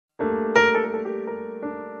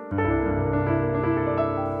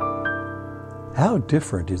How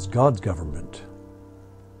different is God's government?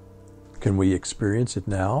 Can we experience it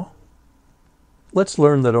now? Let's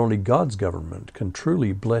learn that only God's government can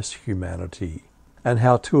truly bless humanity, and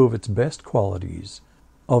how two of its best qualities,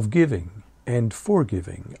 of giving and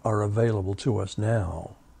forgiving, are available to us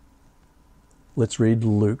now. Let's read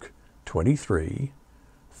Luke 23,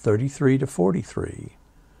 33 to 43,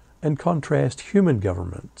 and contrast human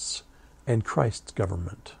governments and Christ's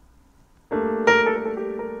government.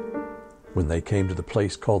 When they came to the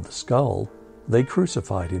place called the Skull, they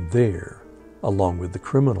crucified him there, along with the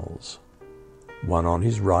criminals, one on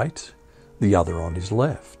his right, the other on his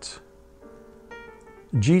left.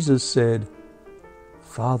 Jesus said,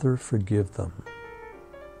 "Father, forgive them,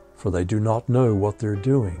 for they do not know what they're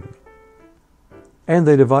doing." And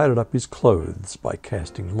they divided up his clothes by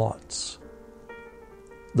casting lots.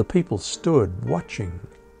 The people stood watching,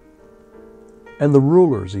 and the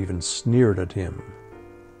rulers even sneered at him.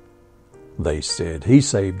 They said, "He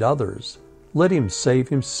saved others. Let him save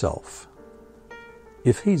himself.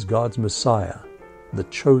 If he's God's Messiah, the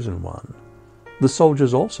chosen one." The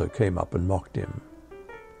soldiers also came up and mocked him.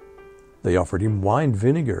 They offered him wine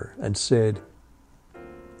vinegar and said,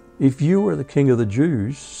 "If you are the King of the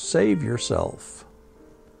Jews, save yourself."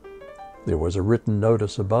 There was a written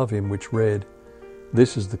notice above him which read,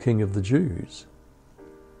 "This is the King of the Jews."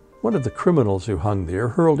 One of the criminals who hung there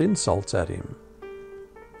hurled insults at him.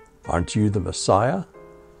 "Aren't you the Messiah?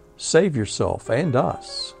 Save yourself and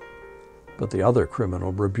us." But the other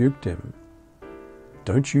criminal rebuked him.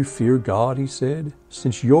 "Don't you fear God," he said,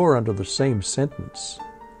 "since you're under the same sentence?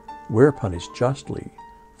 We're punished justly,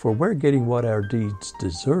 for we're getting what our deeds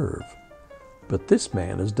deserve. But this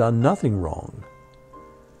man has done nothing wrong."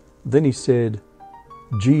 Then he said,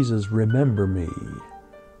 "Jesus, remember me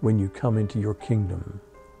when you come into your kingdom."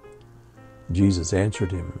 Jesus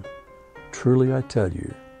answered him, "Truly I tell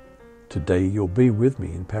you, today you'll be with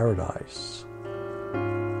me in paradise."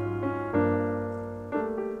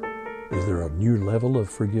 Is there a new level of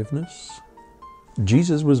forgiveness?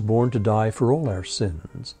 Jesus was born to die for all our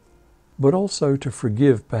sins, but also to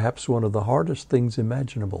forgive perhaps one of the hardest things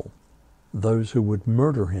imaginable, those who would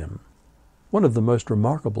murder him. One of the most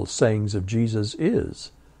remarkable sayings of Jesus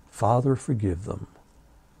is, "Father, forgive them."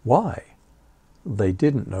 Why? They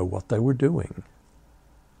didn't know what they were doing.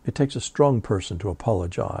 It takes a strong person to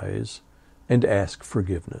apologize and ask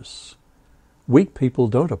forgiveness. Weak people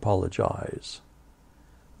don't apologize.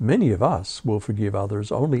 Many of us will forgive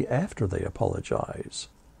others only after they apologize.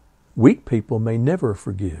 Weak people may never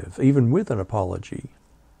forgive, even with an apology.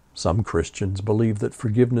 Some Christians believe that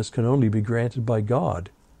forgiveness can only be granted by God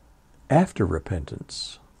after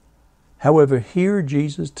repentance. However, here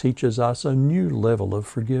Jesus teaches us a new level of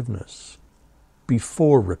forgiveness,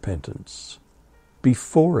 before repentance,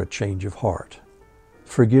 before a change of heart.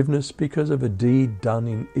 Forgiveness because of a deed done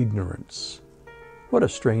in ignorance. What a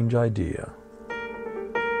strange idea.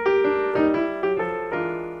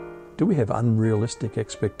 Do we have unrealistic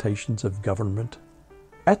expectations of government?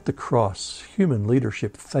 At the cross, human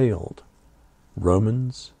leadership failed.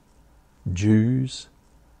 Romans, Jews,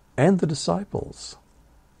 and the disciples.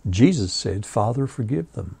 Jesus said, "Father,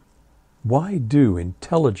 forgive them." Why do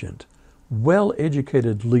intelligent,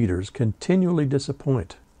 well-educated leaders continually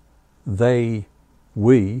disappoint? We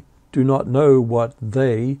do not know what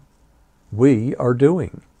we are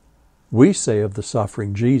doing. We say of the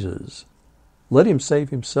suffering Jesus, "Let him save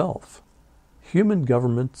himself." Human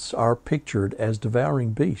governments are pictured as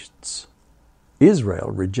devouring beasts.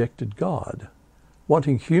 Israel rejected God,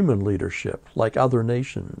 wanting human leadership like other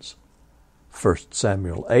nations. 1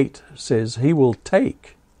 Samuel 8 says he will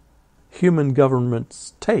take. Human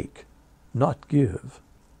governments take, not give.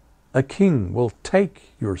 A king will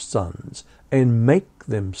take your sons and make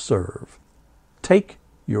them serve. Take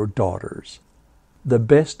your daughters, the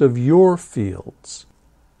best of your fields.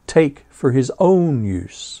 Take for his own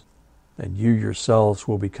use, and you yourselves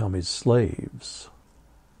will become his slaves.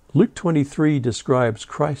 Luke 23 describes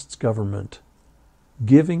Christ's government,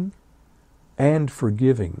 giving and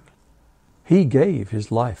forgiving. He gave his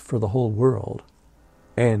life for the whole world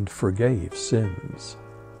and forgave sins.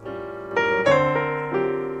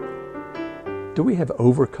 Do we have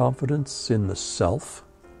overconfidence in the self?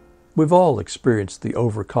 We've all experienced the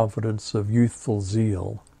overconfidence of youthful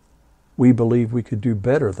zeal. We believe we could do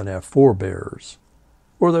better than our forebears,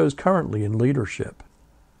 or those currently in leadership.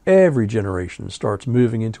 Every generation starts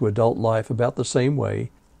moving into adult life about the same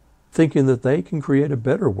way, thinking that they can create a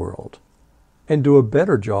better world and do a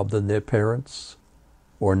better job than their parents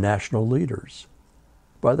or national leaders.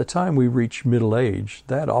 By the time we reach middle age,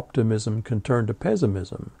 that optimism can turn to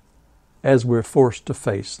pessimism, as we're forced to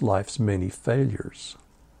face life's many failures.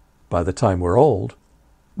 By the time we're old,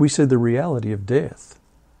 we see the reality of death.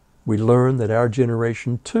 We learn that our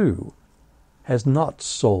generation, too, has not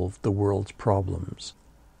solved the world's problems.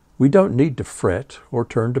 We don't need to fret or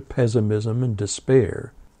turn to pessimism and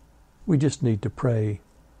despair. We just need to pray,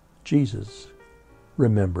 Jesus,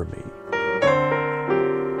 remember me.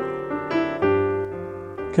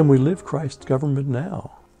 Can we live Christ's government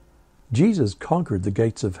now? Jesus conquered the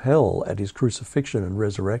gates of hell at his crucifixion and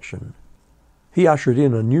resurrection. He ushered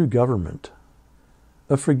in a new government,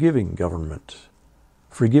 a forgiving government,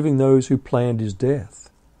 forgiving those who planned his death.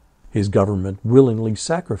 His government willingly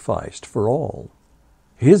sacrificed for all.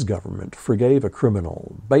 His government forgave a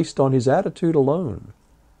criminal based on his attitude alone.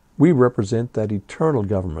 We represent that eternal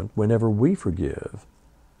government whenever we forgive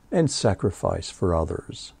and sacrifice for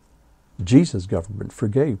others. Jesus' government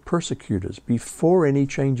forgave persecutors before any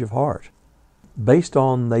change of heart, based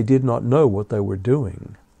on they did not know what they were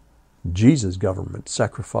doing. Jesus' government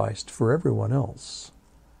sacrificed for everyone else.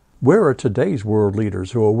 Where are today's world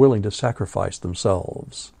leaders who are willing to sacrifice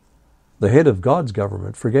themselves? The head of God's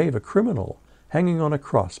government forgave a criminal hanging on a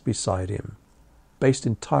cross beside him, based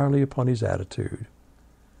entirely upon his attitude.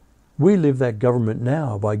 We live that government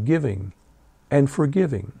now by giving and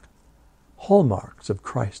forgiving, hallmarks of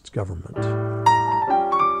Christ's government.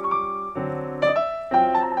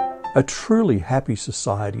 A truly happy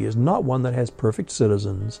society is not one that has perfect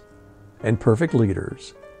citizens and perfect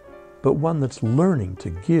leaders, but one that's learning to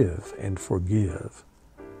give and forgive.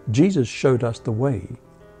 Jesus showed us the way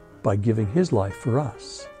by giving his life for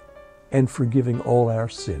us and forgiving all our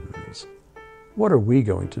sins. What are we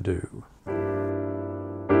going to do?